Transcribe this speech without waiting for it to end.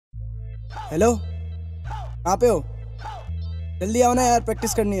Hello, कहाँ पे हो? जल्दी आओ ना यार,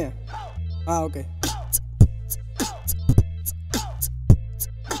 प्रैक्टिस करनी है। हाँ ओके।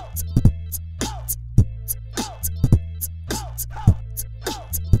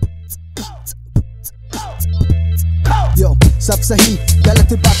 यो सब सही,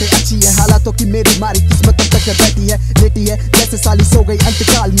 गलत बातें अच्छी है, हालातों की मेरी मारी किस्मत तब तक बैठी है, लेटी है जैसे साली सो गई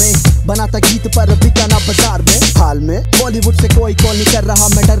अंतकाल में। बनाता गीत पर बिकाना बाजार में। हाल में बॉलीवुड से कोई कॉल नहीं कर रहा,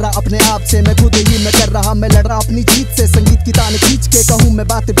 मैं डर रहा अपने आप से, मैं खुद ही मैं कर रहा, मैं लड़ रहा अपनी जीत से। संगीत की तान खींच के कहूँ मैं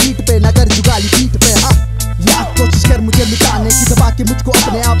बात बीट पे, न कर जुगाली पीठ पे। हाँ या कोशिश कर मुझे मिटाने की, दबा के मुझको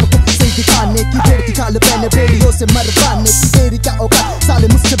अपने आप को सही दिखाने की। भेड़ की खाल पहने बेड़ियों से मरवाने की, तेरी क्या औकात साले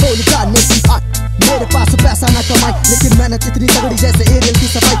मुझसे बोल जाने की। मेरे पास पैसा ना कमाई, लेकिन मेहनत इतनी तगड़ी जैसे एरियल की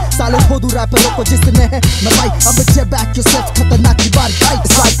सफाई। साले खोदू रैपरों को जिसने है मैं भाई, अब चेक बैक योरसेल्फ, खतरनाक की बार भाई।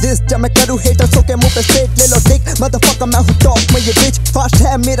 It's like this, जब मैं करूँ हेटर्सों के मुंह पे स्ट्रेट ले लो दिक, मदरफकर मैं हूँ टॉप में ये बिच। फास्ट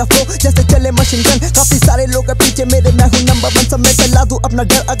है मेरा फ्लो जैसे चले मशीन गन, काफी सारे लोग हैं पीछे मेरे, मैं हूँ नंबर 1। सब मैं फैला दूं अपना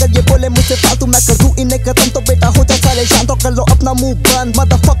डर, अगर ये बोले मुझसे फालतू मैं कर दूं इन्हें खत्म, तो बेटा हो जा सारे शांत, तो कर लो अपना मुंह बंद।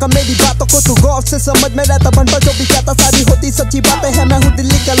 मदरफकर मेरी बातों को तू गौर से समझ में रहता बन, पर जो भी कहता सारी होती सच्ची बातें हैं। मैं हूँ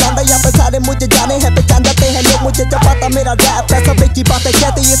दिल्ली का लौंडा, यहाँ पे सारे मुझे जाने हैं, पहचान जाते हैं लोग मुझे जब आता मेरा रैप है। सब एक ही बातें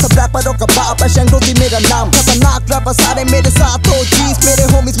कहते, ये सब रैपरों का बाप है। शान क्रोज़ी मेरा नाम, खतरनाक रैपर सारे मेरे साथ हो जीस। मेरे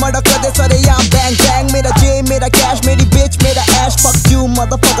होमीज मर्डर कर दे सारे यहाँ बैंग बैंग। मेरा जे, मेरा कैश, मेरी bitch, मेरा ऐश। Fuck you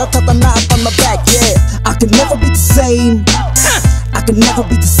motherfucker, खतरनाक on my back, yeah. I can never be the same, I can never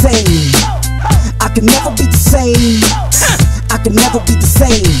be the same, I can never be the same, I can never be the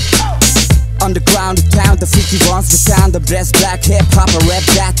same. Underground, the town, the freaky ones, the sound, the best black hip hop, I rap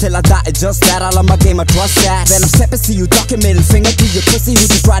that till I die, it's just that. All of my game, I trust that. When I'm stepping, see you ducking, middle finger to your pussy who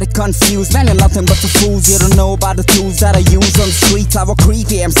just try to confuse. Man, you're nothing but the fools, you don't know about the tools that I use on the streets. I walk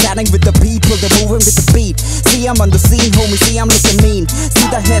creepy, I'm standing with the people, they're moving with the beat. See, I'm on the scene, homie, see, I'm looking mean. See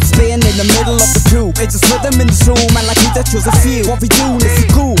the head spin in the middle of the crew. It's just rhythm in this room, and like we just choose a few. What we do, listen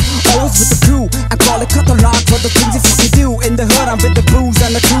cool, always with the crew. I call it Khatarnaak for the things you fucking do. In the hood, I'm with the booze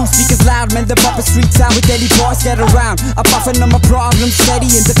and the crew. Speakers loud, man, the bumping street sound with any boys get around. I'm puffing on my problems, steady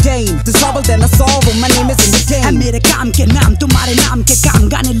in the game. The trouble then I solve them, my name is in the game. है मेरे काम के नाम, तुम्हारे नाम के काम,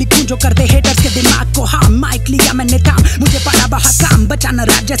 गाने लिखूं जो कर दे हेटर्स के दिमाग को हार्म। माइक लिया मैंने काम, मुझे पड़ा बहुत काम, बचाना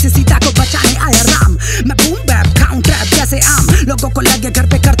राज जैसे सीता को बचाने आया राम। मैं बूम बैप खाऊं ट्रैप जैसे आम, लोगों को लगे घर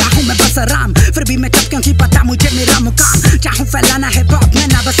पे करता हूँ मैं बस आराम। फिर भी मैं कब क्योंकि पता मुझे मेरा मुकाम, चाहूँ फैलाना है पॉप में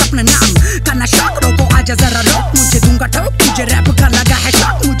ना बस अपना नाम। करना शौक रोको आजा जरा रोक, मुझे दूंगा ठोक तुझे, रैप का लगा है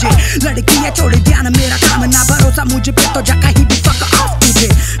शौक मुझे। लड़की है छोड़ ध्यान मेरा काम, ना भरोसा मुझे पे तो जा कहीं